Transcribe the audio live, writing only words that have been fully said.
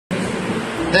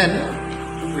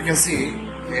Then we can see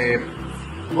a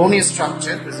bony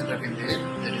structure presented in there,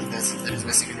 that is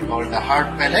basically called the hard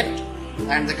palate,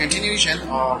 and the continuation,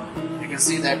 or you can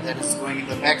see that is going in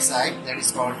the back side, that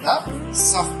is called the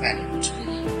soft palate,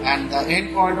 and the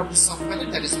end point of the soft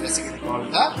palate, that is basically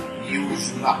called the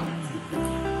uvula.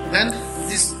 Then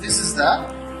this is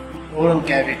the oral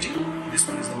cavity. This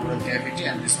one is the oral cavity,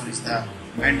 and this one is the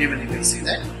mandible. You can see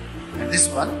that, and this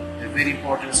one, a very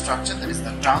important structure, that is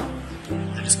the tongue,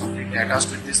 that is completely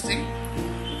attached with this thing.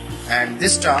 And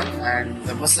this tongue and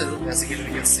the muscle, basically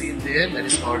we can see in there, that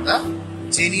is called the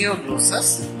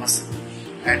genioglossus muscle.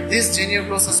 And this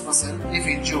genioglossus muscle, if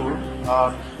injured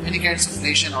or any kinds of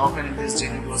lesion occur in this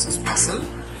genioglossus muscle,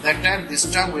 that time this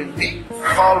tongue will be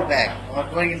fall back or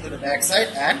going into the back side,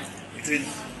 and it will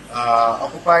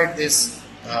occupy this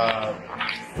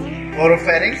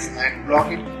oropharynx and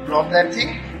block that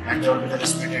thing, and there will be the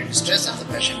respiratory distress and the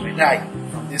patient will die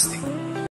from this thing.